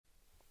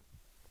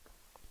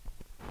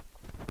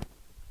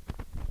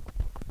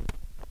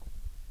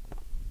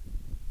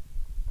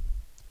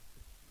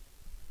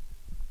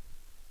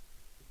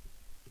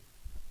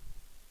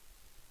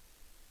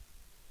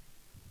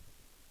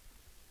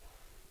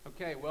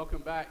Okay,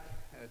 welcome back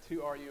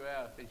to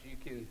RUF. As you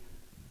can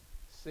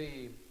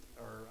see,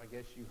 or I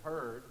guess you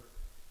heard,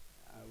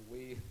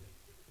 it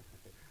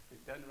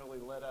doesn't really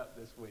let up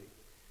this week.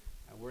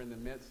 We're in the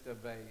midst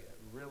of a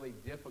really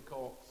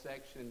difficult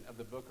section of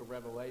the book of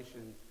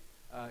Revelation.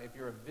 If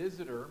you're a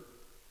visitor,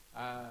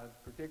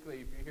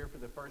 particularly if you're here for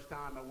the first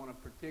time, I want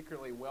to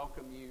particularly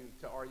welcome you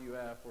to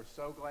RUF. We're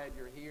so glad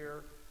you're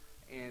here,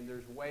 and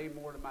there's way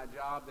more to my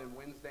job than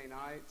Wednesday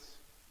nights.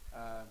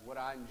 What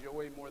I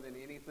enjoy more than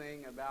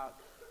anything about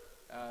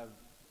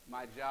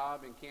my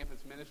job in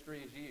campus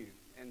ministry is you.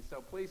 And so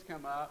please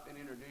come up and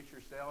introduce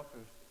yourself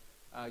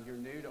if you're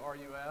new to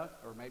RUF,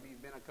 or maybe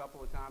you've been a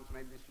couple of times.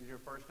 Maybe this is your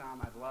first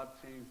time. I'd love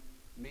to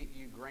meet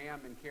you.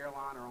 Graham and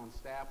Caroline are on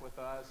staff with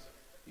us.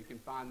 You can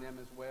find them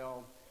as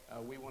well.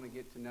 We want to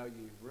get to know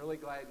you. Really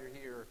glad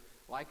you're here.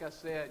 Like I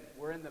said,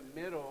 we're in the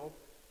middle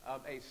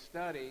of a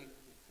study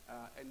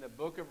in the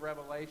book of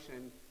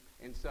Revelation.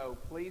 And so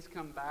please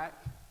come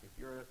back. If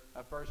you're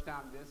a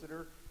first-time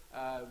visitor,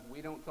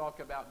 we don't talk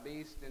about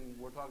beasts, and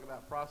we're talking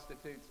about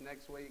prostitutes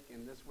next week,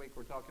 and this week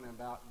we're talking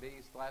about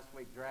beasts. Last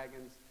week,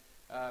 dragons.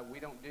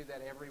 We don't do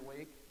that every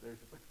week.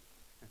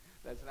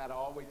 That's not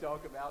all we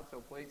talk about,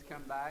 so please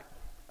come back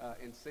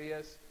and see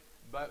us.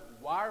 But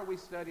why are we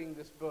studying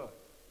this book?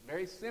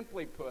 Very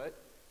simply put,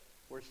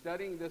 we're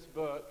studying this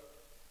book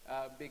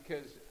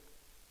because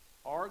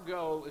our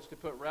goal is to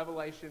put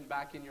Revelation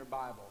back in your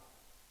Bible.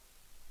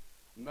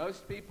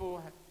 Most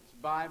people's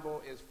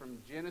Bible is from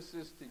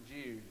Genesis to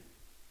Jude.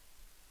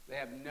 They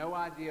have no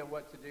idea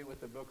what to do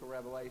with the book of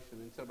Revelation.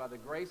 And so by the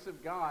grace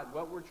of God,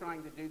 what we're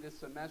trying to do this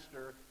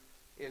semester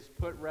is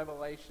put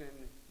Revelation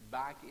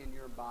back in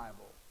your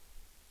Bible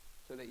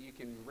so that you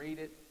can read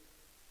it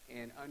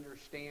and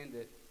understand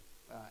it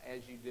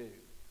as you do.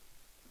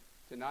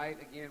 Tonight,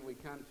 again, we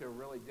come to a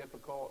really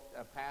difficult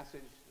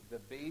passage, the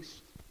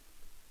beast.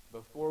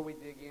 Before we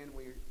dig in,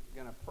 we're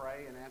going to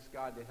pray and ask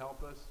God to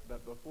help us.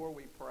 But before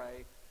we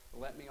pray,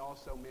 let me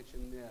also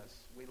mention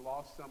this. We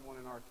lost someone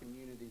in our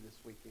community this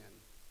weekend.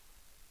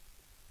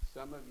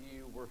 Some of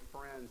you were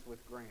friends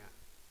with Grant.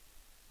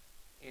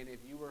 And if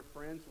you were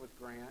friends with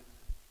Grant,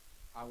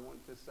 I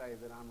want to say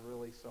that I'm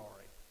really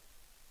sorry.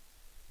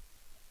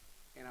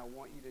 And I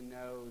want you to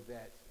know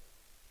that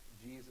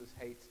Jesus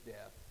hates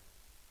death.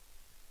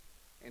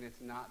 And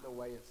it's not the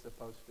way it's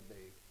supposed to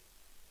be.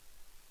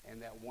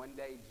 And that one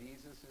day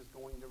Jesus is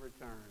going to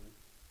return,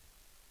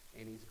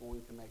 and he's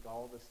going to make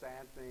all the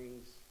sad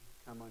things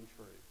come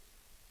untrue.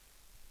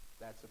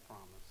 That's a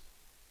promise.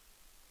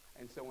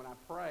 And so when I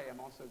pray, I'm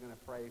also going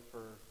to pray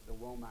for the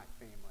Womack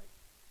family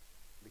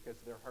because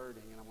they're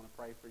hurting, and I want to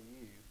pray for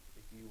you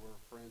if you were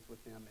friends with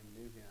him and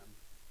knew him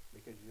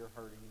because you're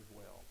hurting as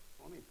well.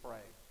 So let me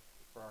pray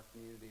for our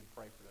community and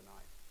pray for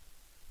tonight.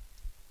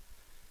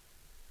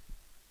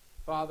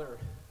 Father,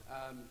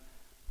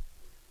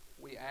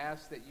 we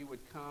ask that you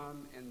would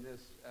come in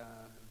this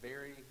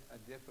very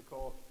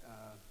difficult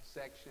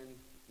section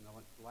in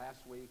the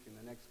last week and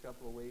the next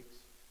couple of weeks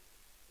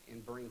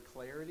and bring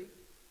clarity.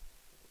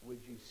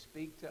 Would you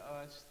speak to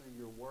us through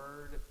your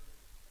word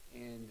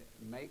and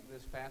make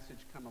this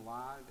passage come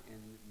alive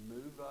and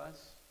move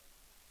us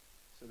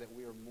so that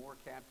we are more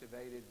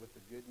captivated with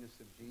the goodness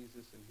of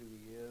Jesus and who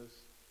he is?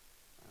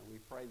 We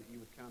pray that you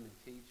would come and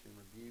teach and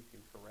rebuke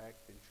and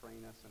correct and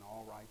train us in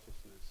all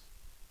righteousness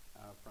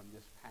from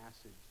this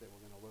passage that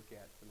we're going to look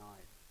at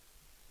tonight.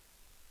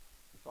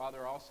 And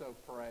Father, also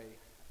pray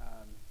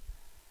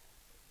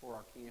for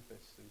our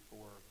campus and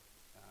for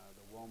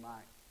the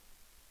Womack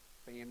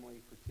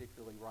family,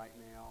 particularly right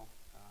now,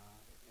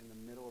 in the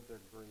middle of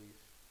their grief.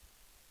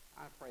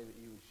 I pray that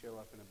you would show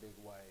up in a big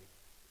way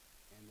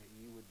and that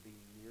you would be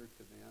near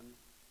to them,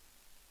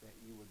 that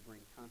you would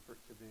bring comfort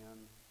to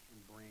them and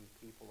bring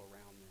people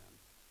around them.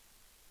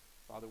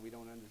 Father, we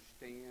don't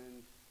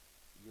understand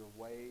your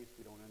ways.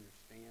 We don't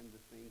understand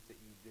the things that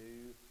you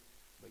do,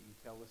 but you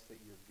tell us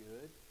that you're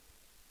good.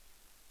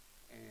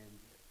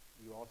 And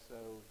you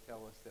also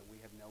tell us that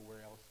we have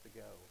nowhere else to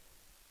go.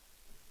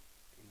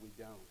 And we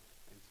don't.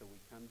 And so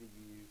we come to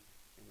you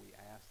and we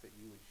ask that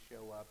you would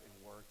show up and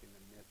work in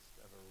the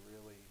midst of a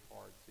really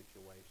hard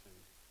situation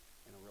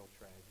and a real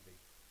tragedy.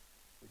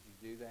 Would you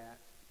do that?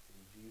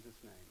 In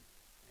Jesus' name,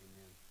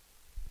 amen.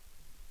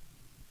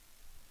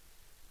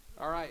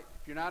 All right,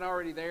 if you're not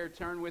already there,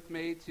 turn with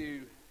me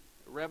to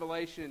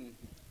Revelation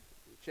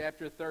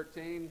chapter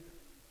 13,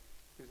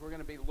 because we're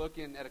going to be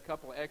looking at a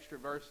couple of extra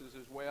verses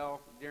as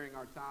well during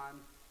our time.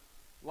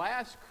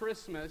 Last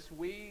Christmas,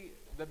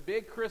 the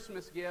big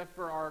Christmas gift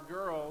for our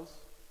girls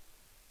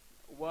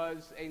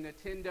was a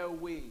Nintendo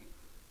Wii.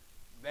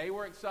 They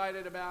were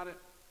excited about it.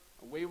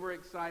 We were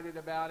excited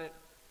about it.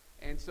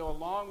 And so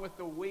along with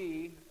the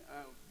Wii,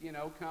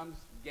 comes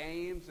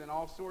games and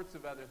all sorts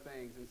of other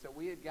things. And so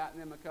we had gotten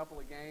them a couple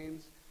of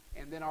games.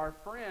 And then our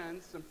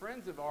friends, some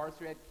friends of ours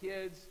who had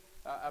kids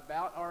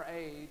about our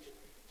age,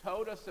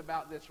 told us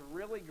about this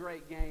really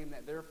great game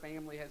that their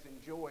family has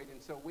enjoyed.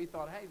 And so we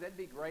thought, hey, that'd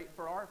be great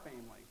for our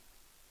family.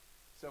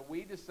 So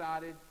we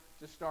decided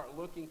to start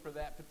looking for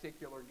that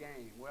particular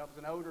game. Well, it was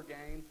an older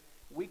game.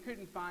 We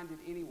couldn't find it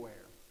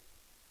anywhere.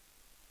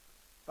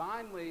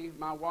 Finally,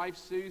 my wife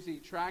Susie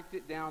tracked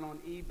it down on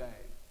eBay.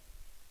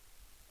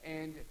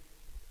 And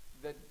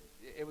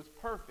it was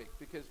perfect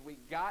because we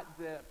got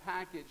the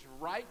package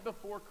right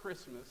before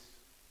Christmas.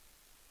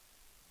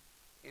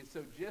 And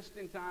so just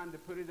in time to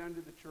put it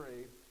under the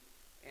tree.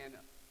 And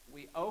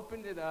we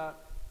opened it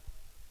up.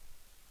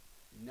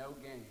 No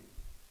game.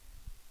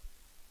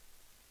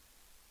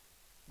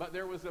 But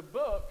there was a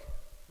book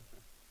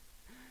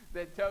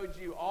that told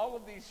you all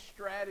of these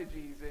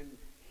strategies and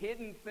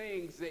hidden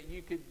things that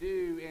you could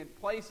do and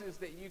places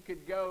that you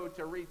could go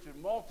to reach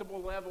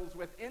multiple levels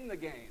within the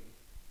game.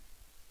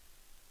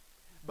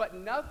 But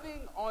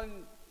nothing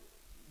on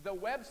the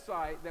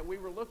website that we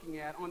were looking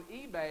at on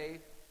eBay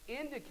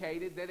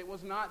indicated that it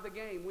was not the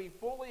game. We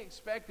fully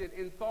expected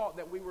and thought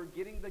that we were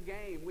getting the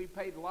game. We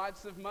paid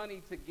lots of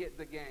money to get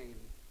the game.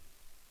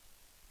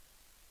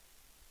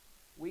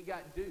 We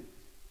got duped.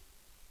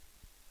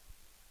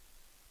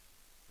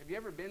 Have you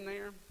ever been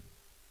there?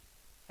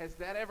 Has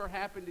that ever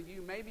happened to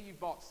you? Maybe you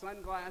bought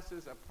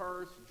sunglasses, a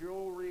purse,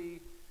 jewelry,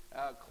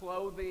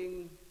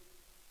 clothing,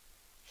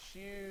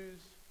 shoes,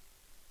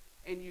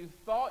 and you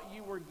thought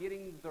you were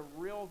getting the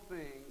real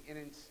thing, and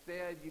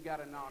instead you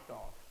got a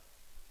knockoff.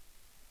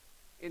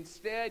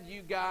 Instead,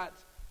 you got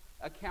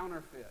a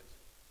counterfeit.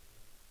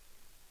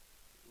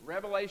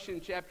 Revelation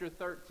chapter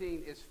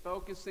 13 is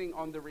focusing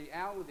on the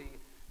reality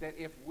that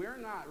if we're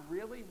not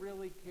really,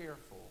 really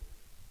careful,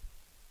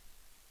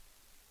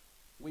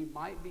 we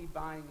might be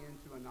buying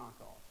into a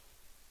knockoff.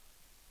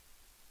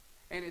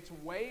 And it's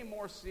way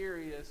more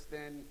serious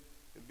than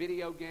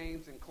video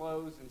games and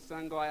clothes and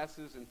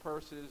sunglasses and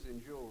purses and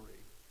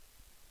jewelry.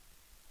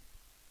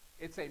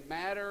 It's a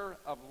matter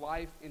of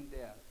life and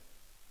death.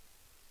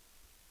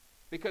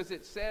 Because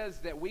it says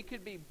that we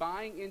could be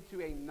buying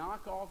into a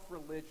knockoff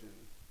religion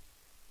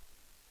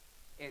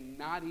and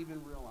not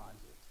even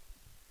realize it.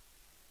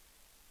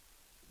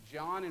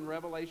 John in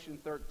Revelation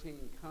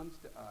 13 comes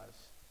to us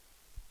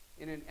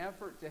in an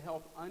effort to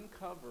help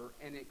uncover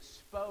and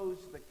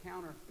expose the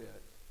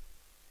counterfeit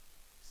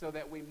so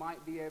that we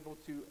might be able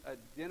to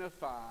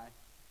identify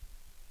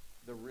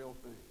the real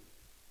thing.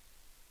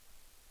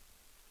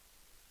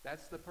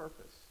 That's the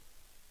purpose.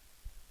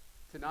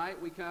 Tonight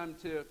we come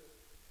to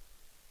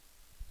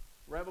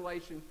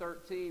Revelation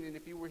 13, and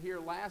if you were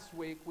here last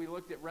week, we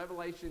looked at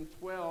Revelation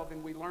 12,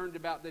 and we learned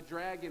about the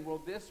dragon.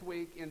 Well, this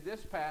week, in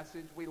this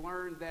passage, we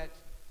learned that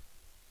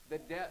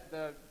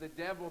the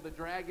devil, the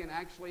dragon,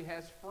 actually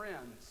has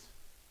friends.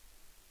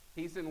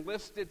 He's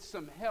enlisted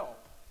some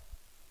help.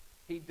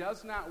 He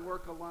does not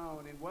work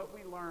alone, and what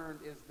we learned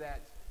is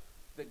that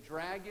the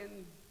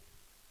dragon,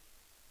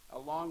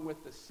 along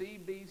with the sea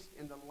beast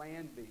and the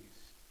land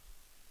beast,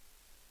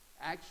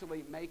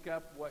 actually make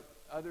up what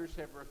others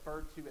have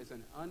referred to as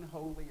an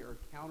unholy or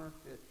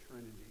counterfeit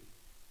trinity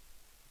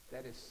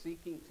that is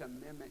seeking to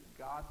mimic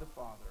God the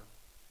Father,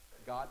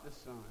 God the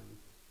Son,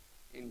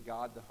 and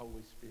God the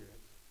Holy Spirit.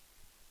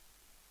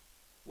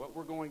 What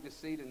we're going to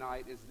see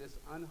tonight is this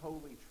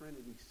unholy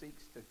trinity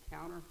seeks to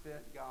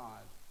counterfeit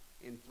God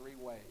in three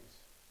ways.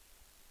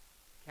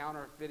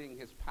 Counterfeiting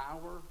his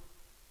power,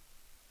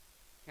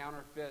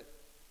 counterfeiting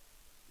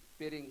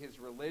his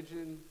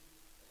religion,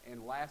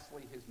 and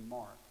lastly, his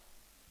mark.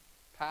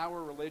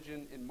 Power,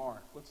 religion, and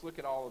mark. Let's look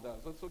at all of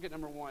those. Let's look at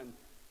number one,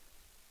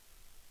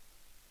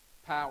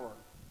 power.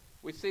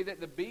 We see that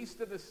the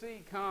beast of the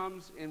sea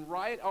comes and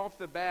right off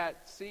the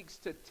bat seeks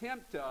to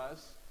tempt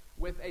us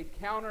with a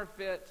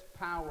counterfeit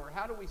power.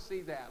 How do we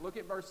see that? Look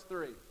at verse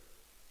 3.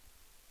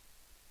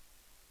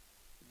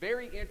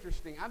 Very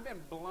interesting. I've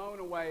been blown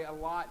away a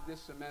lot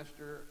this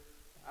semester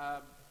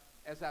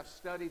as I've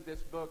studied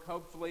this book.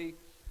 Hopefully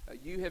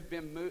you have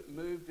been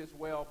moved as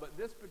well, but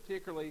this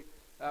particularly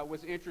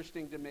was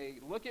interesting to me.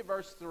 Look at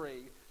verse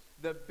 3.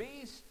 The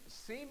beast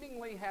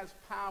seemingly has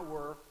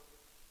power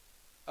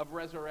of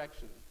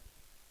resurrection.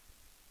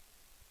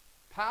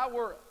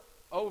 Power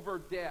over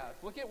death.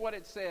 Look at what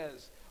it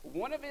says.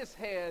 One of his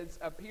heads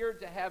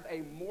appeared to have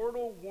a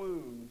mortal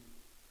wound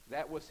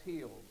that was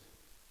healed.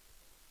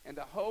 And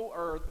the whole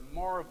earth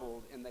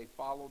marveled, and they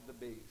followed the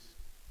beast.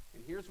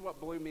 And here's what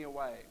blew me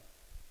away.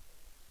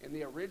 In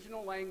the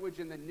original language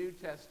in the New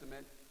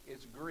Testament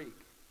is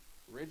Greek.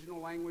 Original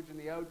language in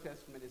the Old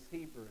Testament is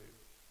Hebrew.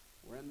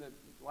 We're in the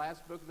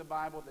last book of the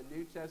Bible, the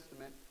New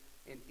Testament.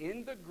 And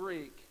in the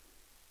Greek,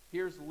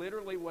 here's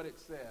literally what it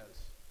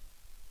says.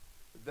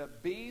 The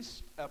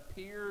beast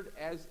appeared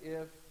as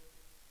if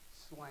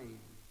slain.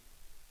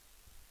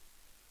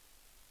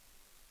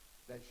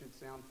 That should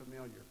sound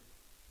familiar.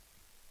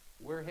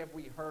 Where have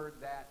we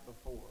heard that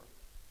before?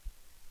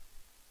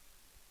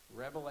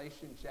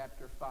 Revelation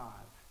chapter 5.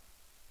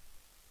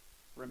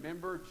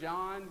 Remember,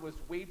 John was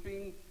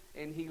weeping,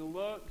 and he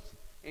looked,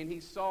 and he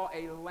saw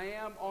a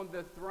lamb on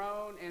the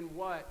throne, and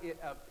what? It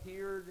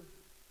appeared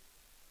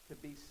to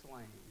be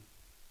slain.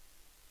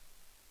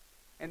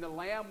 And the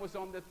lamb was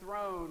on the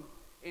throne,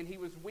 and he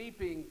was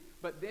weeping,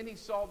 but then he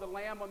saw the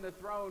lamb on the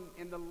throne,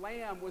 and the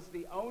lamb was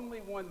the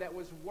only one that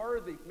was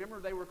worthy.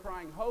 Remember, they were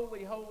crying,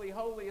 "Holy, holy,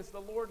 holy is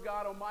the Lord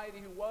God Almighty,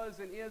 who was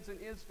and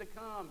is to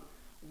come."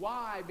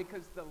 Why?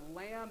 Because the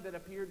lamb that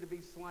appeared to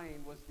be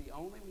slain was the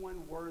only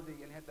one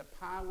worthy and had the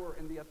power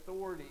and the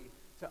authority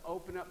to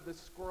open up the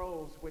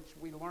scrolls, which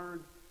we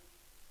learned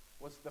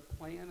was the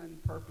plan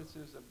and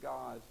purposes of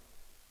God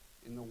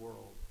in the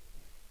world.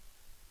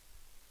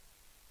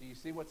 Do you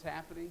see what's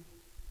happening?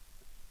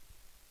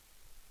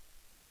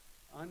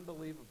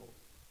 Unbelievable.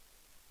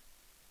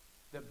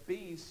 The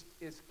beast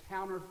is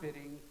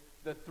counterfeiting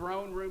the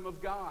throne room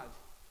of God.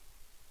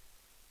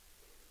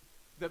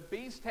 The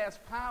beast has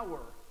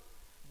power,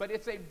 but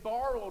it's a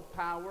borrowed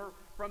power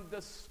from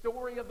the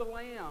story of the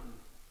Lamb.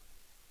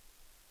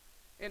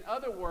 In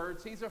other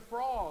words, he's a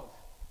fraud.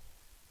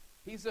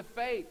 He's a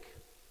fake.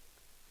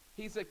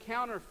 He's a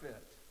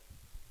counterfeit.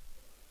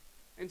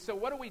 And so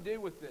what do we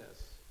do with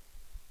this?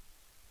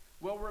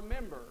 Well,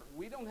 remember,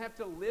 we don't have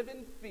to live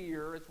in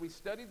fear. As we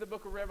study the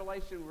book of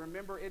Revelation,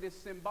 remember it is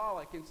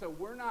symbolic. And so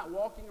we're not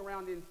walking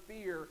around in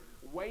fear,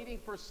 waiting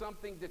for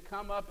something to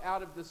come up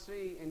out of the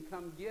sea and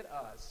come get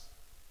us.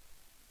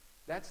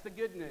 That's the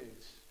good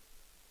news.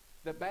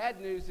 The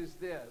bad news is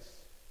this.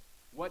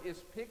 What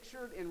is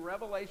pictured in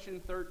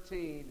Revelation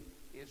 13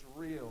 is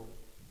real.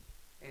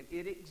 And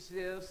it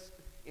exists,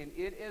 and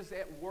it is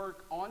at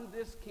work on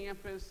this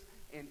campus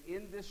and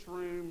in this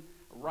room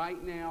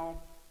right now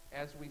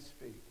as we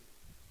speak.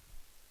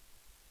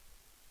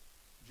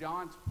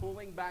 John's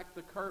pulling back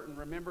the curtain,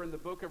 remember, in the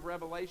book of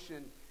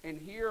Revelation, and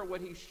here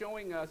what he's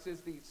showing us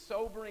is the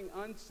sobering,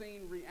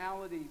 unseen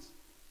realities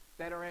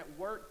that are at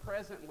work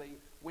presently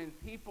when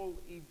people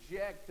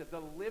eject the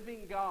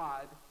living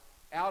God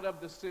out of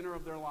the center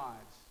of their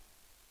lives.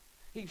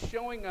 He's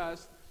showing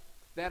us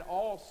that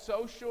all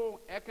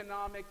social,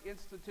 economic,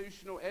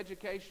 institutional,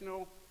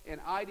 educational, and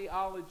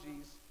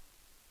ideologies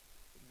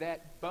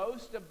that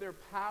boast of their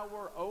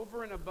power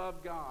over and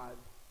above God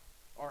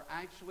are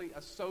actually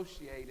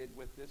associated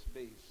with this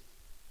beast.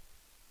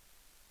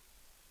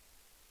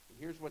 And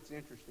here's what's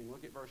interesting.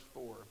 Look at verse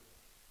 4.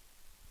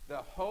 The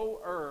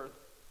whole earth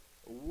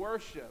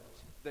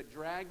worshipped the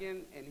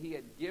dragon, and he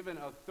had given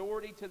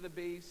authority to the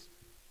beast,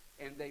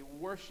 and they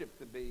worshiped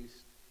the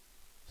beast,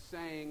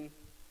 saying,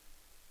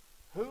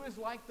 "Who is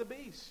like the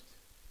beast?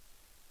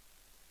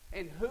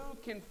 And who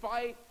can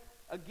fight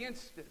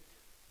against it?"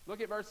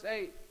 Look at verse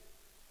 8.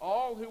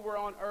 All who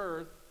dwelled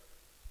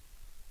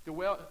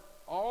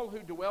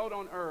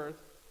on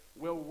earth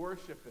will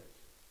worship it.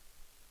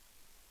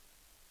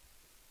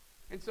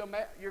 And so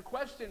your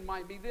question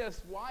might be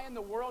this: why in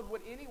the world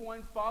would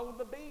anyone follow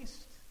the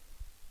beast?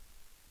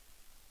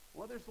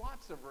 Well, there's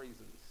lots of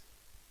reasons.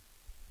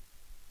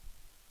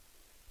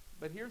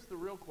 But here's the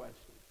real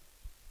question.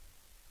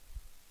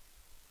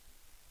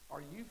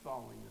 Are you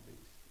following the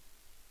beast?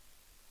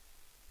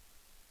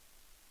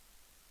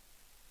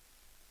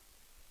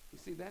 You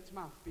see, that's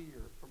my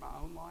fear for my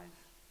own life.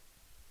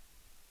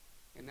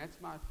 And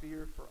that's my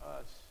fear for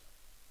us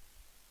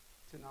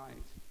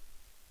tonight.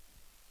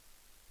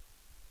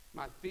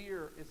 My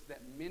fear is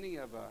that many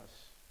of us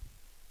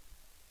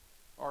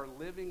are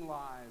living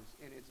lives,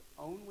 and it's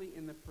only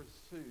in the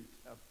pursuit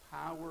of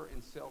power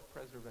and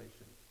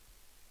self-preservation.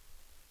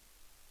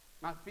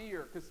 My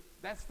fear, because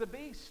that's the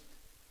beast.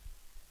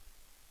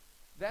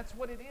 That's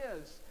what it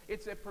is.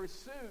 It's a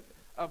pursuit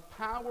of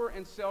power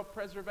and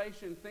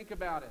self-preservation. Think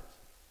about it.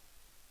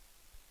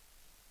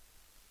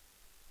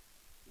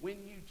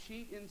 When you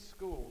cheat in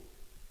school,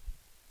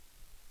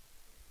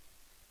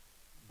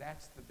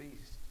 that's the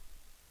beast.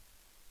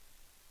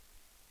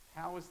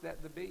 How is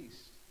that the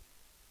beast?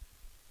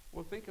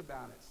 Well, think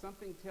about it.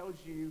 Something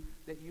tells you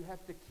that you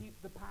have to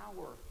keep the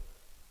power.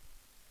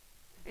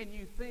 And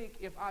you think,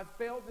 if I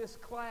fail this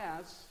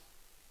class,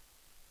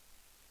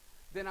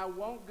 then I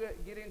won't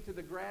get into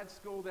the grad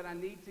school that I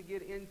need to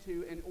get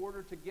into in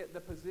order to get the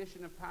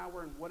position of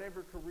power in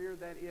whatever career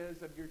that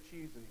is of your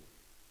choosing.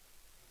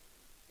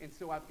 And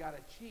so I've got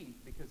to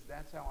cheat because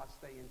that's how I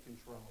stay in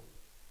control.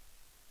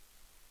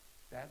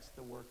 That's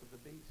the work of the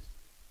beast.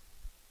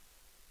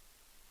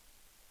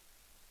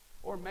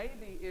 Or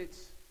maybe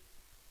it's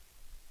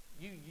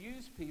you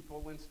use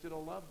people instead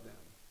of love them.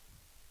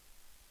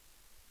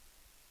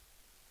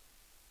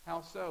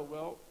 How so?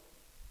 Well,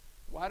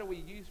 why do we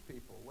use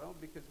people? Well,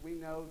 because we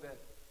know that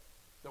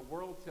the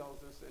world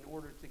tells us in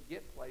order to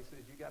get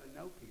places, you got to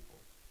know people.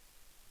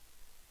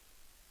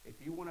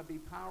 If you want to be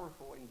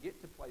powerful and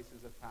get to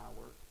places of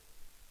power,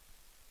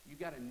 you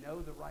got to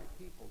know the right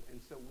people.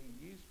 And so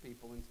we use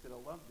people instead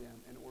of love them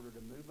in order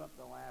to move up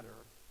the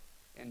ladder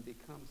and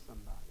become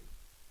somebody.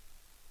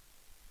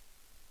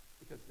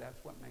 Because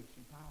that's what makes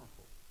you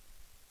powerful.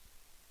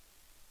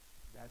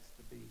 That's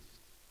the beast.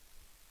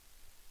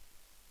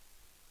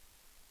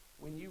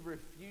 When you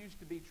refuse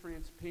to be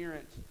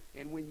transparent,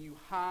 and when you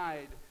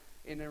hide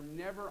and are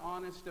never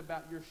honest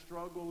about your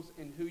struggles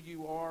and who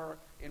you are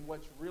and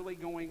what's really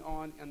going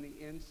on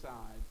the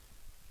inside,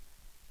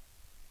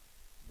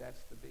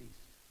 that's the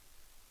beast.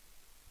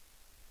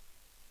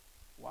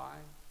 Why?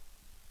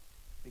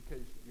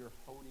 Because you're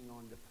holding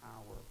on to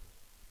power.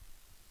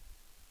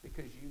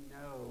 Because you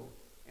know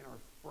and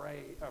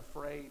are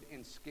afraid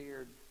and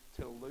scared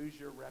to lose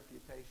your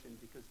reputation,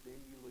 because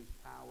then you lose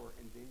power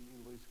and then you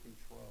lose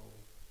control.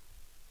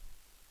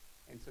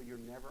 And so you're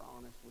never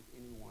honest with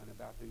anyone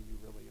about who you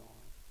really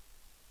are.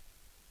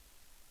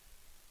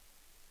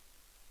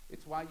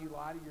 It's why you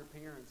lie to your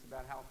parents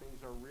about how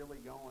things are really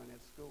going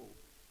at school.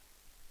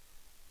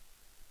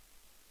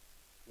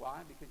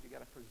 Why? Because you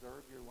got to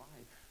preserve your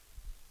life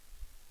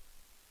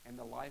and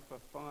the life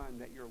of fun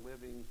that you're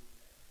living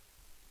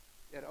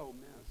at Ole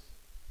Miss.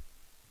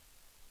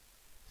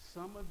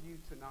 Some of you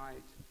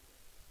tonight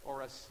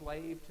are a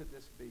slave to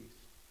this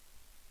beast.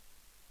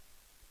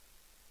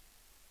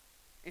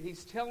 And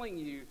he's telling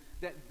you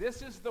that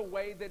this is the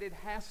way that it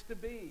has to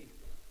be.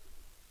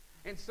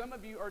 And some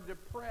of you are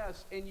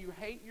depressed and you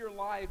hate your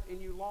life and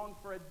you long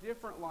for a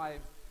different life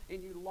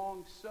and you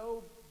long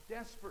so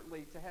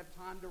desperately to have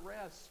time to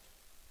rest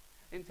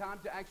and time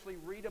to actually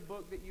read a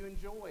book that you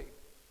enjoy.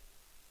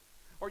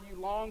 Or you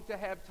long to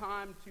have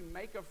time to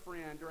make a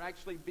friend or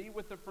actually be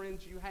with the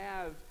friends you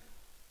have,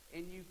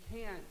 and you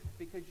can't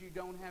because you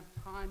don't have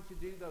time to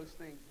do those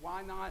things.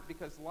 Why not?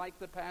 Because like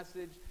the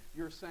passage,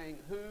 you're saying,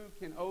 who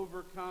can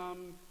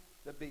overcome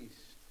the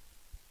beast?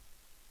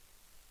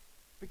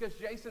 Because,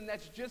 Jason,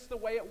 that's just the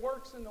way it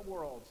works in the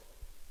world.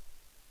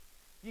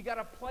 You got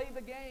to play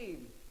the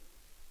game.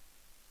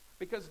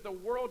 Because the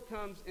world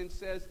comes and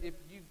says, if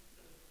you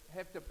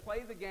have to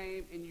play the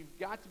game and you've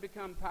got to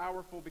become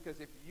powerful, because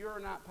if you're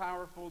not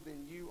powerful,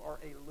 then you are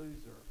a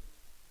loser.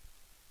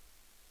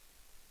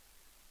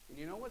 And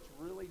you know what's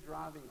really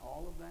driving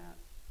all of that?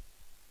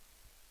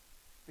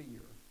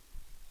 Fear.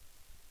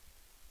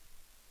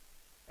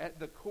 At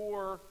the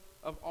core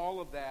of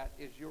all of that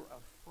is you're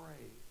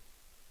afraid.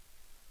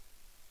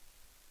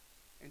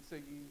 And so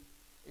you,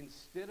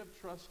 instead of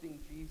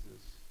trusting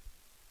Jesus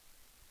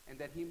and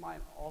that he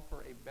might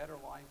offer a better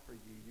life for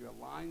you, you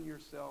align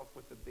yourself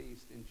with the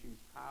beast and choose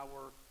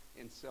power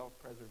and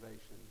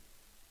self-preservation.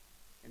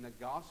 And the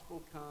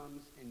gospel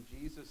comes and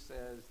Jesus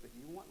says that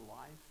you want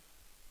life.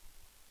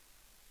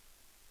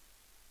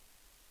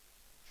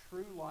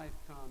 True life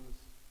comes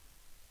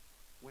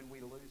when we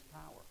lose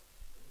power.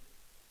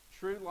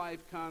 True life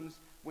comes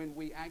when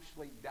we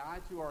actually die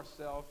to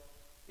ourselves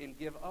and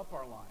give up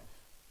our life.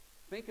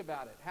 Think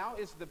about it. How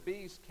is the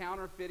beast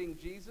counterfeiting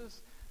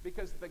Jesus?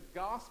 Because the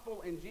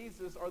gospel and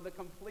Jesus are the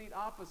complete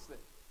opposite.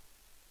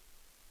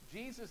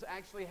 Jesus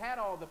actually had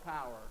all the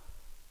power.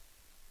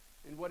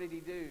 And what did he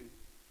do?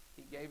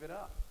 He gave it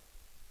up.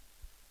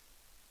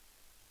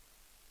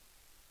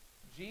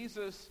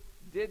 Jesus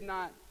did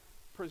not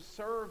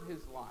preserve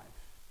his life,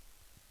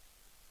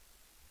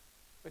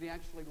 but he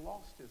actually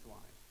lost his life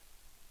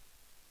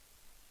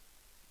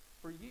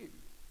for you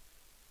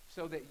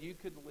so that you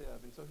could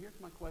live. And so here's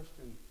my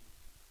question.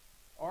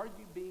 Are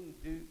you being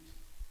duped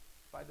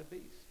by the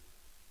beast?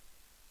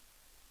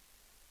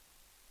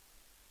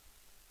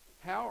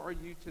 How are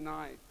you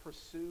tonight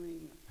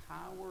pursuing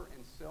power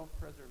and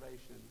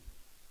self-preservation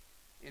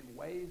in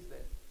ways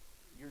that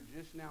you're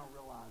just now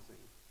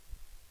realizing?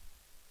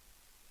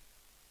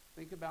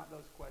 Think about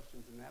those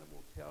questions, and that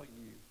will tell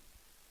you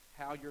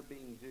how you're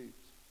being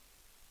duped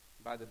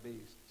by the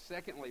beast.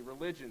 Secondly,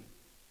 religion.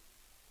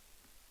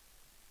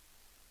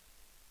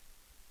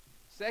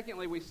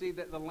 Secondly, we see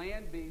that the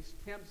land beast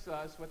tempts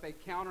us with a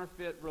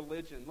counterfeit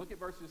religion. Look at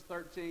verses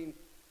 13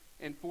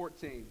 and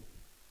 14.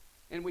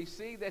 And we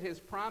see that his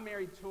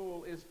primary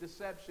tool is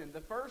deception.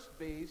 The first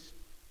beast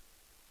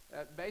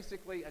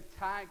basically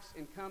attacks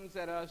and comes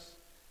at us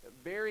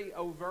very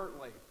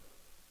overtly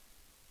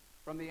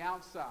from the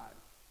outside.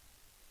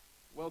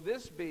 Well,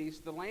 this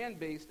beast, the land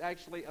beast,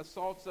 actually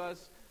assaults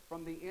us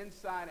from the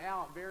inside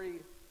out very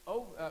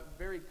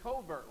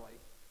covertly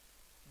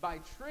by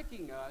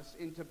tricking us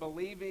into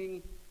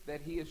believing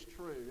that he is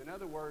true. In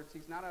other words,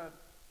 he's not a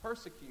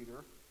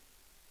persecutor,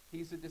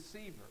 he's a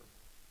deceiver.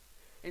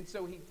 And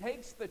so he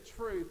takes the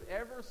truth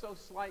ever so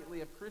slightly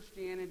of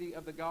Christianity,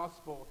 of the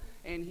gospel,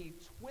 and he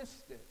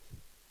twists it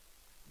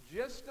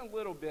just a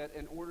little bit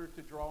in order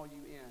to draw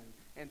you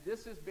in. And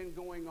this has been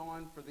going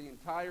on for the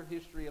entire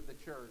history of the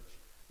church.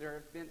 There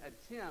have been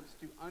attempts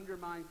to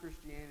undermine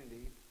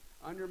Christianity,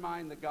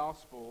 undermine the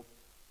gospel,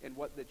 and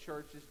what the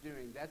church is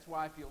doing. That's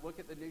why if you look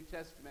at the New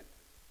Testament,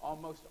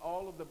 almost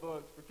all of the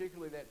books,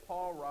 particularly that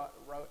Paul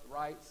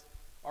writes,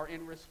 are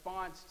in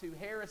response to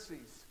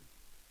heresies.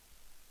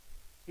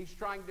 He's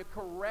trying to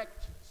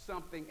correct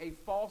something, a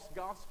false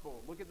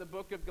gospel. Look at the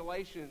book of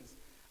Galatians.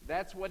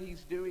 That's what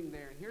he's doing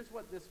there. And here's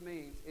what this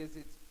means, is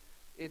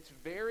it's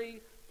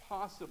very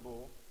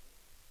possible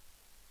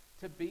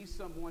to be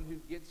someone who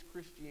gets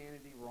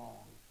Christianity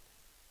wrong.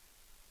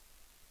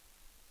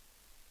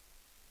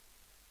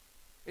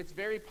 It's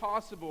very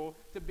possible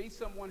to be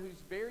someone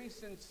who's very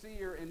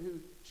sincere and who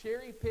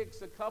cherry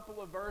picks a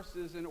couple of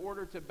verses in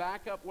order to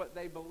back up what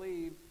they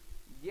believe,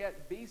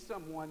 yet be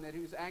someone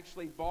who's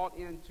actually bought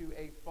into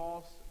a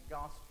false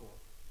gospel.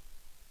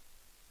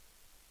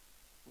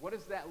 What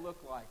does that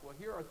look like? Well,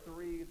 here are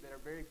three that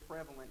are very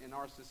prevalent in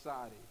our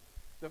society.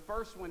 The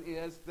first one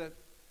is the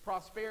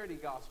prosperity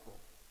gospel.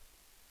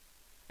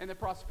 And the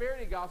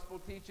prosperity gospel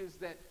teaches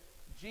that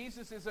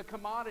Jesus is a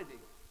commodity.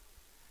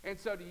 And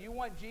so do you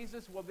want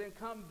Jesus? Well, then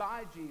come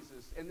by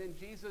Jesus. And then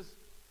Jesus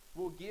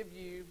will give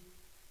you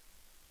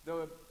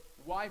the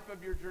wife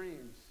of your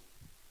dreams,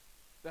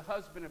 the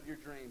husband of your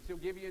dreams. He'll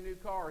give you a new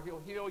car.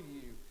 He'll heal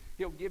you.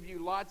 He'll give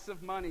you lots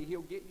of money.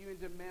 He'll get you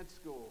into med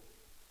school.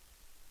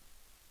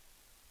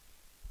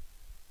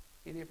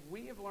 And if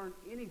we have learned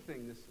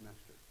anything this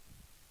semester,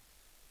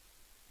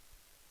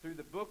 through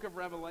the book of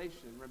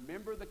Revelation,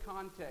 remember the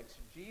context.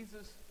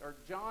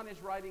 John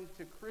is writing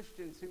to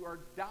Christians who are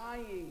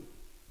dying,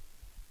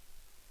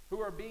 who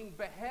are being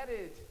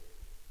beheaded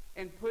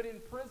and put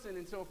in prison.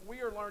 And so if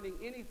we are learning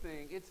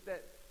anything, it's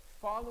that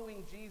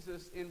following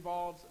Jesus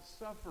involves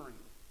suffering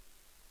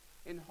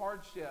and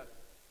hardship.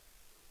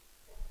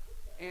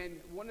 And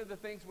one of the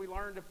things we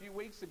learned a few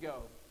weeks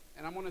ago,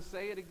 and I'm going to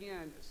say it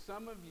again,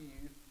 some of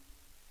you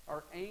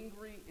are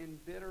angry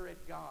and bitter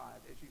at God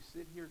as you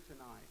sit here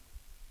tonight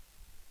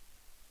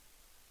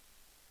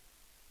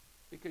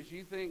because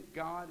you think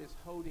God is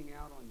holding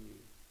out on you.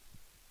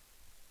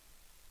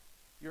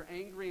 You're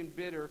angry and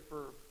bitter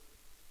for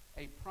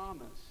a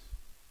promise,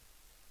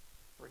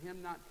 for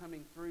him not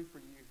coming through for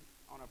you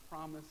on a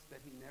promise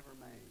that he never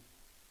made.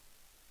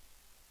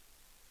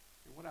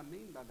 And what I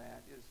mean by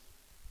that is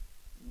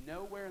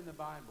nowhere in the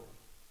Bible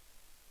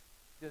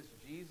does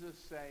Jesus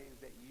say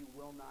that you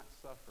will not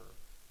suffer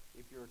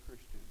if you're a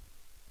Christian.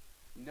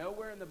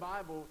 Nowhere in the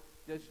Bible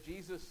does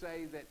Jesus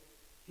say that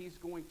he's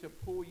going to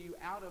pull you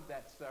out of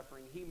that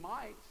suffering. He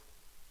might.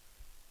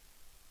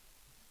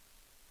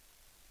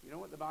 You know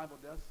what the Bible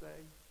does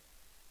say?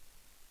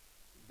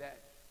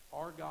 That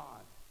our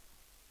God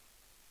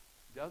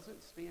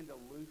doesn't stand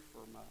aloof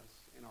from us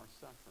in our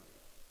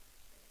suffering,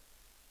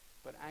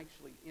 but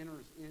actually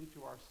enters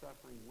into our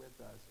suffering with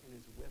us and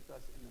is with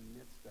us in the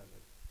midst of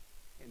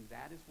it. And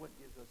that is what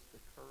gives us the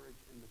courage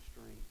and the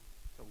strength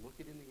to look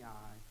it in the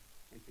eye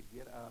and to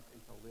get up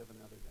and to live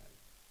another day.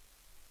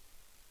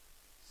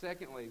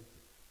 Secondly,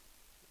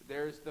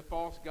 there's the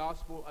false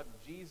gospel of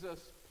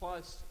Jesus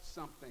plus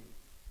something.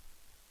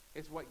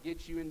 It's what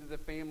gets you into the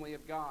family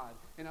of God.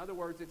 In other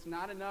words, it's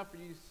not enough for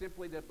you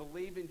simply to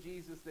believe in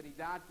Jesus, that he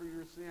died for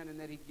your sin and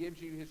that he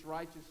gives you his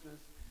righteousness.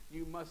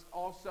 You must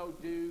also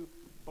do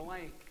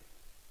blank.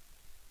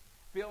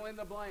 Fill in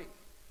the blank.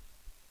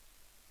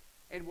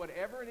 And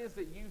whatever it is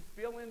that you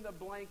fill in the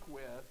blank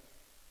with,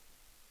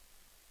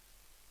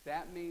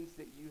 that means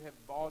that you have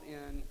bought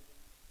in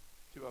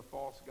to a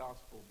false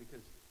gospel,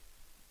 because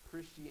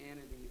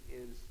Christianity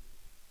is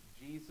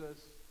Jesus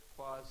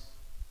plus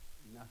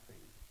nothing.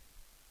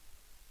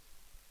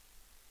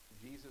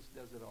 Jesus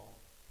does it all.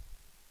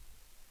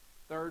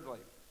 Thirdly,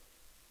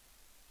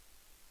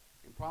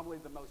 and probably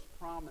the most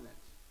prominent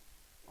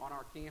on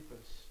our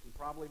campus, and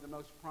probably the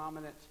most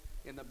prominent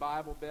in the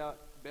Bible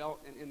Belt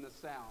and in the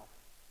South,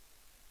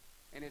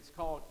 and it's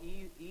called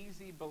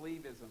easy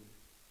believism.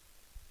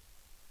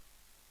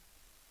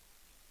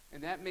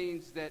 And that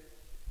means that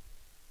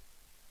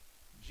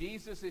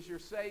Jesus is your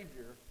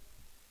Savior,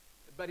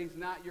 but he's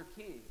not your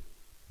King.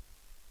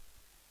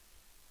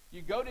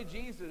 You go to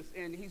Jesus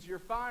and he's your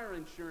fire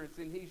insurance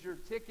and he's your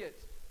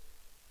ticket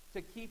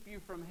to keep you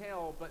from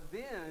hell, but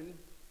then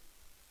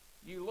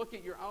you look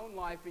at your own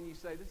life and you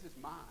say, this is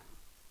mine.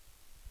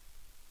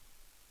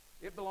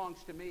 It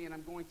belongs to me, and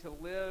I'm going to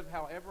live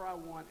however I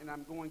want, and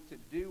I'm going to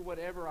do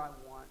whatever I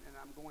want, and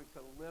I'm going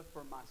to live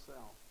for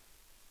myself.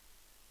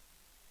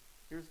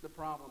 Here's the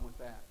problem with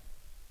that.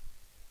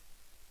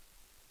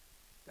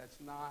 That's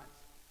not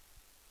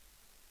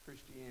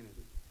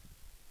Christianity.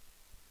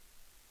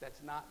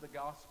 That's not the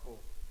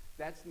gospel.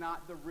 That's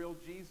not the real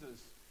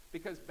Jesus.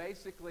 Because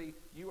basically,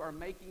 you are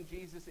making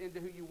Jesus into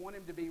who you want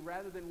him to be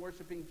rather than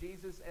worshiping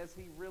Jesus as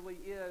he really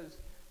is.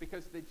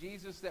 Because the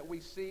Jesus that we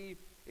see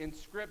in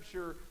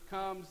Scripture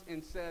comes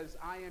and says,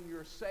 I am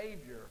your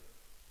Savior.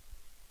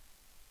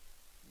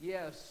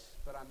 Yes,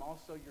 but I'm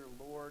also your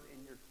Lord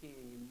and your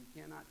King, and you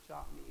cannot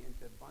chop me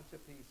into a bunch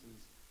of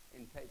pieces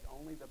and take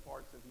only the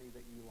parts of me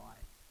that you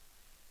like.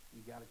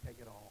 You got to take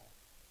it all.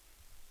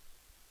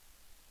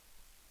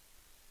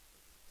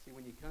 See,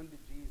 when you come to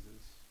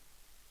Jesus,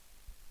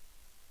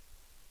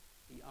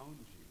 he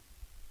owns you.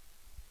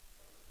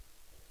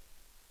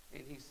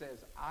 And he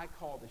says, I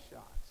call the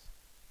shots.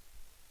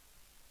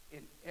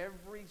 In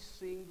every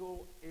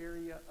single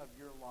area of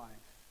your life,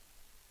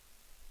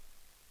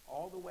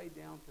 all the way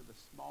down to the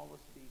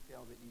smallest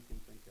detail that you can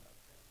think of.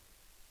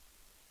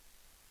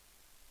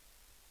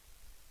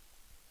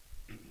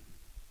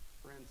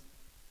 Friends,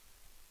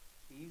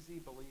 easy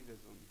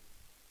believism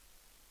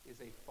is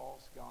a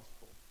false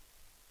gospel.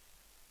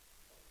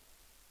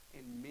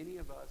 And many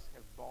of us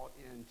have bought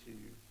into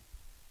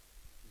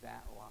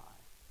that lie.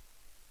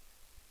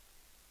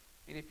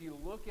 And if you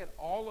look at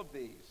all of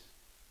these,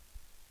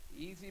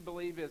 easy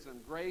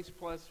believism, grace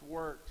plus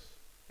works,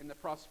 and the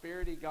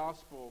prosperity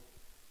gospel,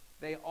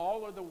 they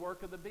all are the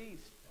work of the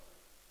beast.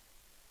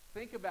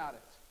 Think about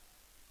it.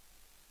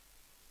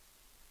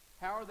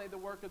 How are they the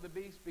work of the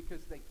beast?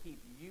 Because they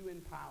keep you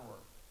in power.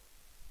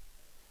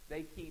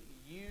 They keep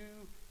you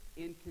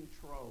in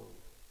control.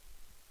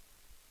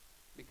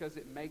 Because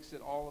it makes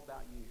it all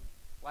about you.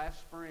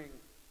 Last spring,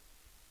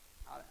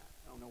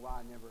 I don't know why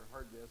I never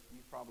heard this.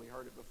 You've probably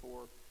heard it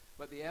before.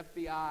 But the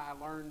FBI, I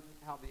learned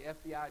how the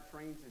FBI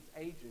trains its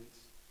agents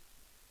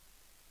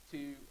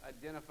to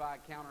identify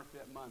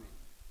counterfeit money.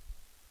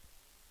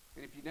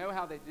 And if you know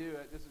how they do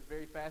it, this is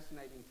very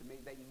fascinating to me.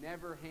 They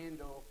never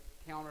handle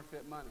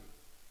counterfeit money.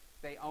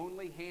 They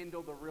only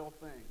handle the real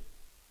thing.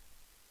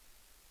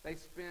 They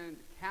spend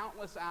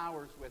countless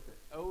hours with it,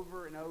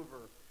 over and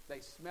over. They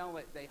smell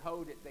it, they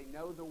hold it, they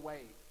know the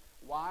weight.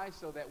 Why?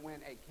 So that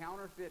when a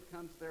counterfeit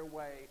comes their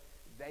way,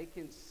 they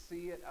can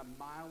see it a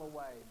mile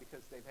away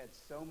because they've had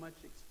so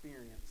much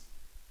experience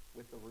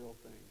with the real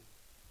thing.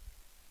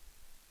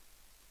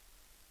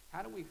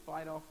 How do we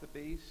fight off the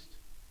beast?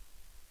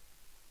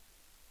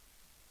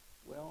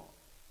 Well,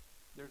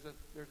 there's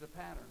a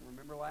pattern.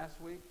 Remember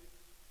last week?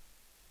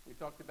 We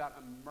talked about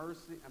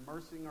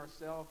immersing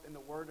ourselves in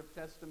the word of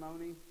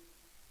testimony.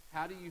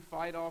 How do you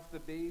fight off the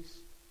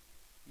beast?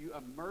 You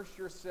immerse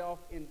yourself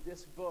in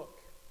this book.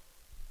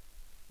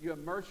 You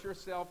immerse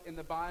yourself in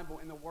the Bible,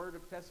 in the word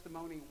of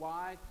testimony.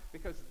 Why?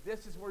 Because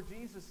this is where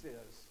Jesus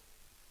is.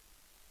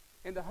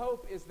 And the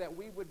hope is that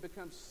we would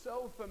become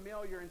so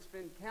familiar and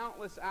spend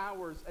countless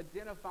hours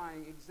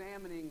identifying,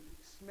 examining,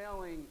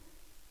 smelling,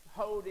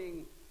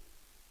 holding,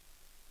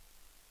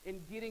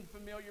 and getting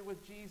familiar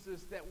with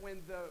Jesus, that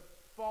when the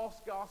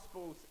false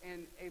gospels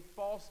and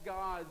false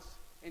gods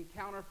and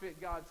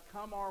counterfeit gods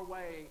come our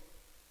way,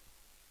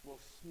 we'll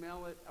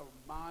smell it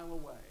a mile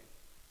away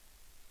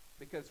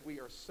because we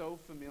are so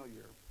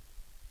familiar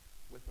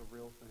with the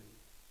real thing.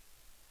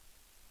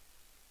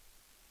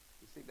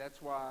 You see,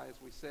 that's why,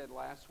 as we said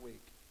last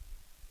week,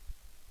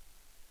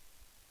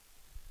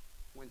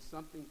 when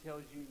something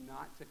tells you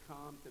not to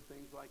come to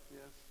things like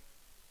this,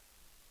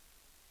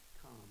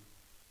 come.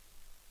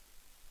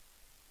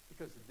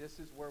 Because this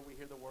is where we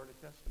hear the word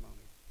of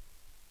testimony.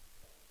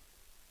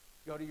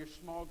 Go to your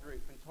small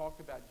group and talk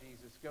about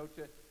Jesus. Go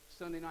to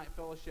Sunday night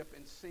fellowship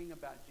and sing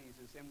about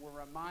Jesus. And we're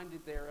reminded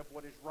there of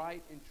what is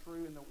right and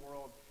true in the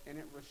world. And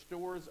it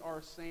restores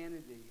our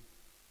sanity.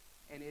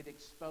 And it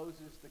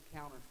exposes the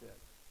counterfeit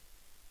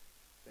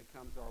that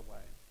comes our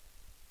way.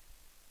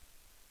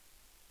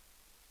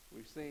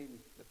 We've seen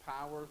the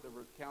power, the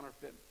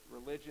counterfeit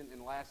religion,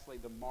 and lastly,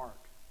 the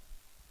mark.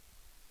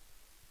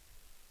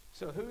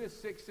 So who is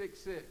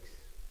 666?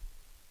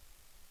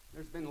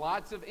 There's been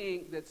lots of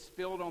ink that's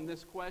spilled on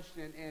this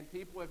question, and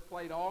people have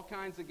played all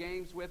kinds of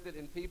games with it,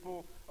 and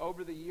people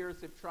over the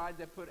years have tried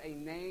to put a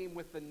name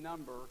with the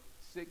number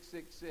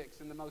 666.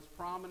 And the most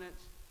prominent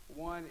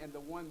one, and the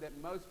one that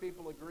most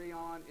people agree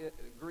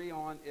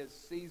on is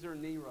Caesar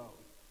Nero.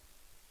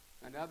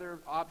 Another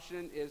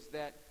option is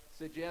that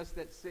suggests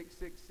that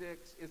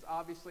 666 is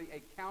obviously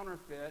a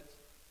counterfeit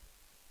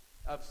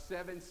of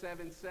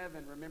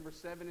 777. Remember,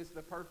 7 is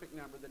the perfect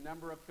number, the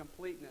number of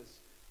completeness.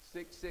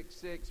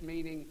 666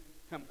 meaning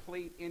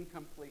complete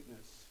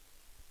incompleteness.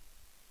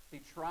 He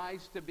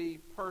tries to be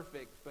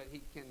perfect, but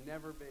he can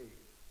never be.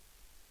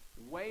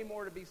 Way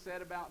more to be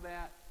said about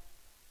that.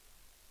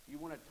 You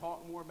want to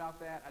talk more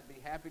about that? I'd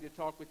be happy to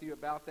talk with you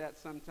about that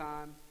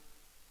sometime.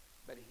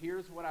 But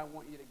here's what I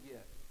want you to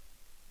get.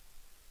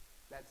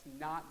 That's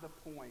not the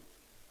point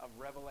of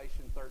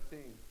Revelation 13.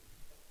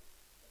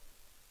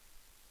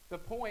 The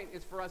point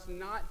is for us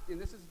not, and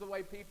this is the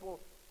way people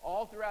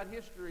all throughout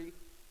history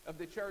of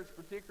the church,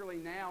 particularly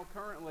now,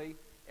 currently,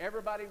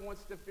 everybody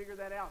wants to figure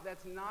that out.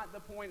 That's not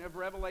the point of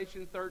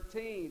Revelation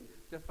 13,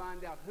 to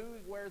find out who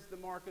wears the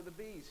mark of the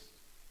beast,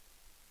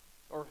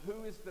 or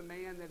who is the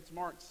man that's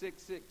marked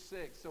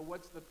 666. So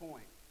what's the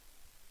point?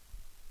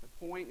 The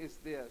point is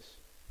this.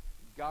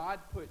 God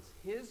puts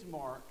his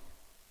mark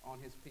on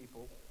his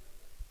people,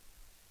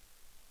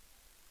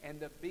 and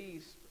the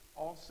beast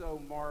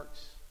also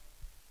marks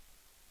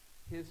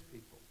his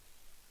people.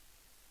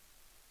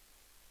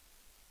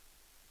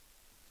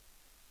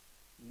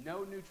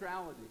 No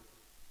neutrality.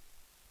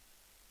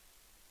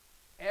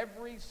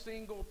 Every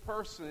single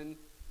person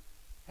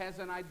has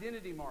an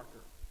identity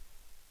marker.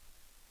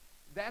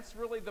 That's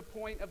really the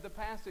point of the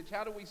passage.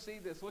 How do we see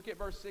this? Look at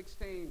verse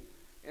 16.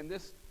 And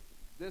this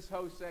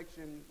whole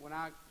section, when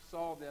I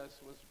saw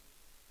this, was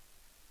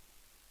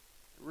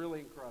really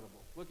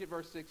incredible. Look at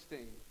verse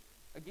 16.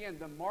 Again,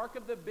 the mark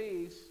of the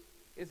beast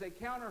is a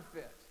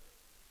counterfeit.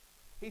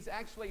 He's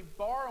actually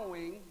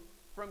borrowing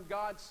from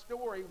God's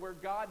story where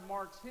God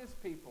marks his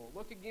people.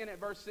 Look again at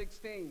verse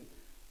 16.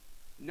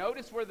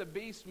 Notice where the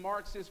beast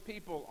marks his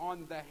people,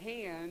 on the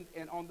hand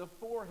and on the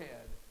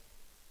forehead.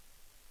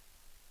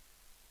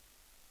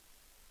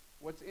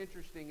 What's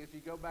interesting is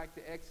you go back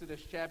to Exodus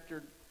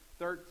chapter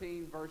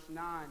 13, verse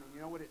 9, and you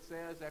know what it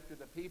says? After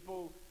the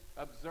people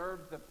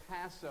observed the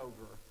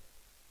Passover,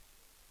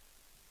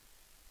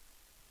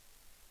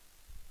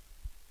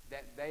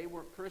 that they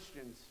were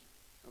Christians.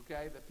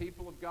 Okay, the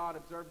people of God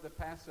observed the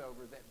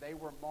Passover, that they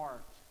were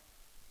marked,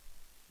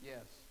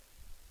 yes,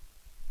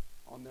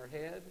 on their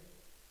head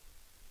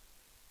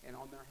and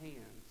on their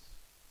hands,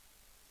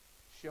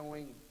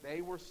 showing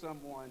they were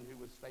someone who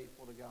was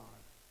faithful to God.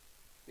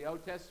 The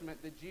Old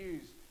Testament, the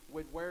Jews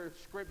would wear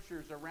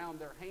scriptures around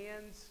their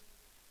hands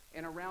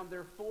and around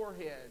their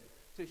forehead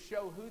to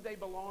show who they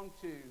belonged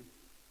to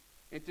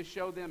and to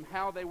show them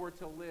how they were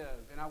to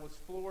live. And I was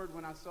floored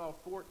when I saw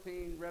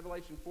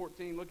Revelation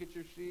 14. Look at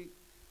your sheet.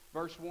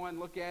 Verse 1,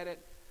 look at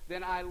it.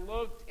 Then I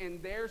looked,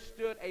 and there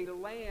stood a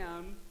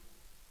Lamb,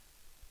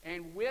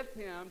 and with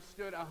him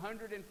stood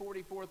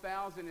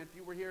 144,000. If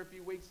you were here a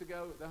few weeks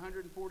ago, the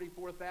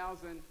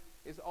 144,000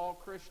 is all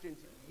Christians.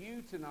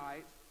 You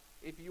tonight,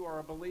 if you are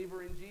a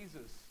believer in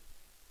Jesus.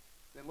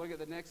 Then look at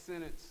the next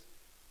sentence,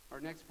 or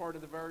next part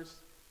of the verse.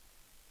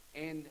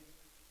 And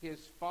his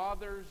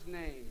Father's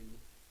name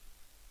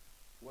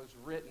was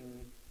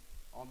written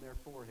on their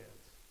foreheads.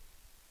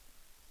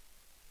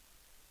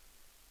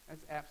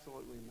 That's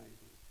absolutely amazing.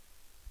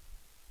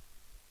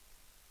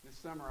 This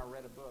summer I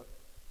read a book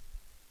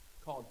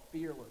called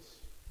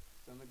Fearless.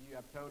 Some of you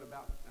I've told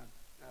about,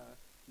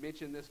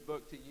 mentioned this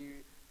book to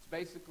you. It's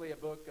basically a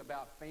book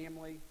about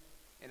family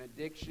and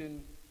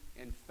addiction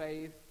and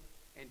faith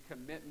and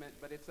commitment,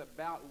 but it's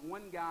about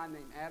one guy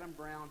named Adam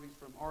Brown who's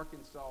from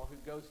Arkansas who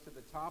goes to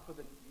the top of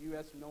the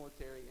U.S.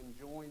 military and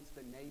joins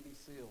the Navy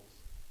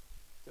SEALs.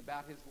 It's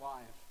about his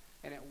life.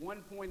 And at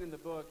one point in the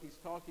book, he's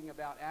talking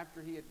about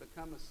after he had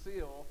become a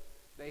SEAL,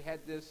 they had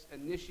this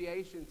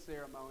initiation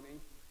ceremony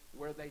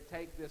where they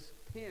take this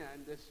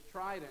pin, this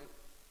trident,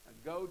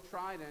 a gold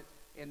trident,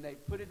 and they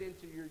put it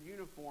into your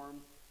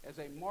uniform as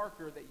a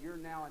marker that you're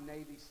now a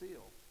Navy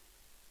SEAL.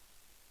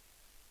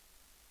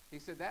 He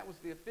said that was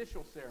the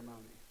official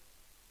ceremony.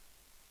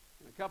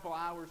 And a couple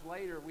hours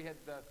later, we had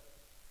the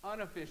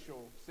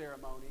unofficial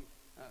ceremony,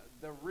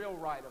 the real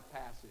rite of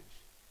passage.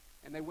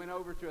 And they went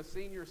over to a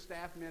senior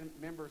staff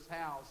member's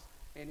house,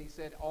 and he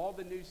said all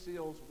the new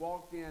SEALs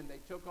walked in, they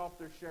took off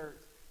their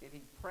shirts, and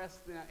he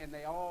pressed them, and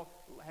they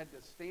all had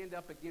to stand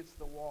up against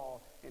the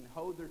wall and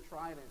hold their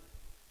trident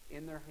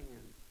in their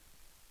hand.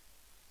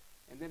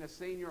 And then a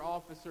senior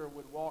officer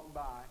would walk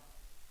by,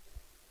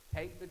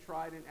 take the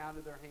trident out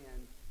of their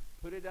hand,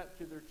 put it up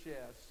to their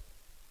chest,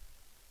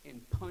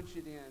 and punch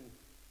it in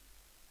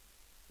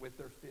with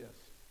their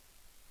fist.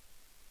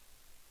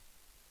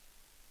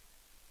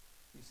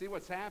 You see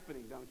what's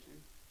happening, don't you?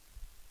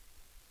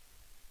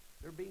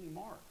 They're being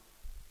marked.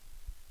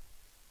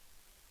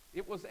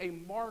 It was a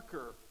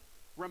marker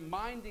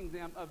reminding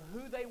them of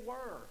who they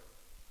were.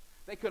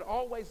 They could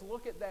always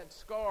look at that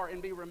scar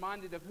and be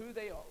reminded of who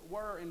they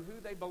were and who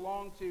they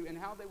belonged to and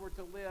how they were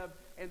to live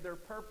and their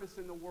purpose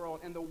in the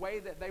world and the way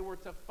that they were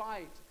to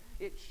fight.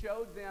 It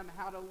showed them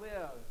how to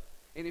live.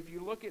 And if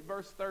you look at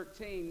verse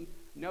 13,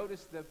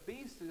 notice the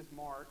beast is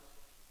marked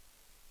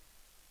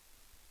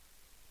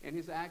and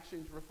his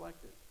actions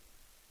reflected.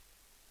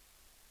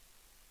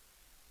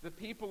 The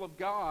people of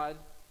God,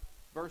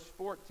 verse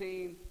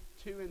 14,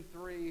 2 and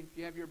 3, if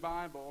you have your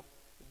Bible,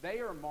 they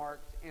are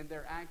marked and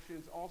their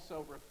actions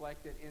also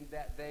reflected in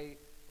that they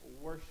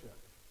worship.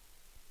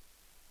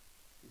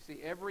 You see,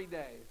 every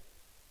day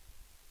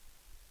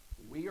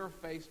we are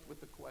faced with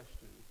the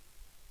question,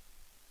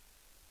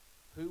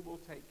 who will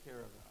take care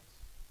of us?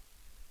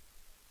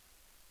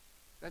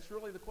 That's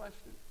really the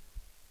question.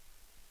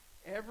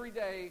 Every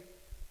day,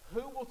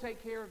 who will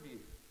take care of you?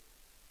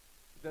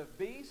 The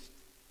beast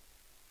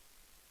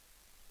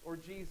or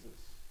Jesus?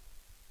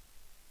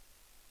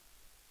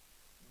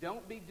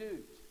 Don't be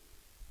duped.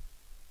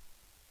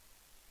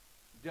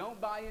 Don't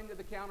buy into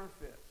the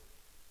counterfeit.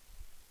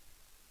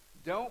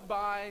 Don't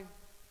buy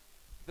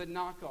the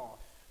knockoff.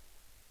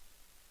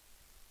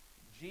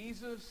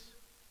 Jesus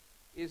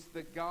is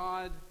the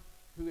God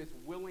who is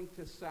willing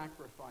to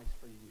sacrifice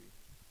for you.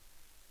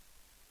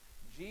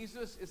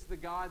 Jesus is the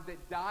God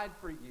that died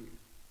for you.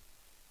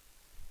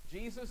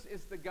 Jesus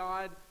is the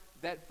God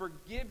that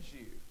forgives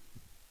you.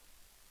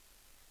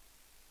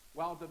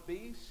 While the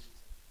beast,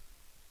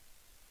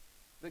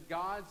 the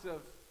gods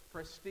of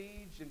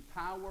prestige and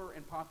power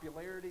and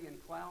popularity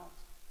and clout,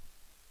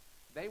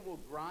 they will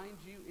grind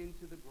you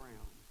into the ground.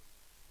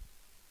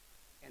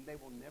 And they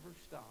will never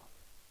stop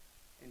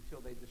until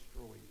they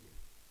destroy you.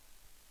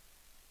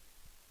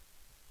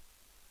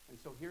 And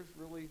so here's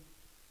really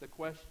the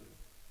question.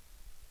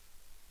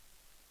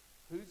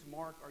 Whose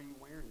mark are you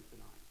wearing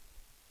tonight?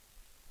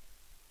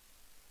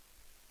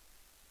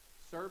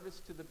 Service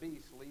to the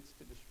beast leads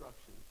to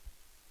destruction.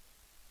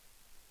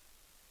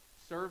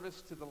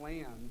 Service to the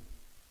Lamb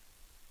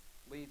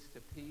leads to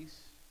peace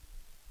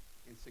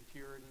and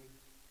security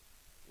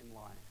in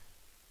life.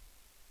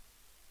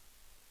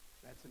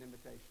 That's an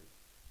invitation.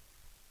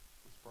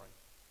 Let's pray.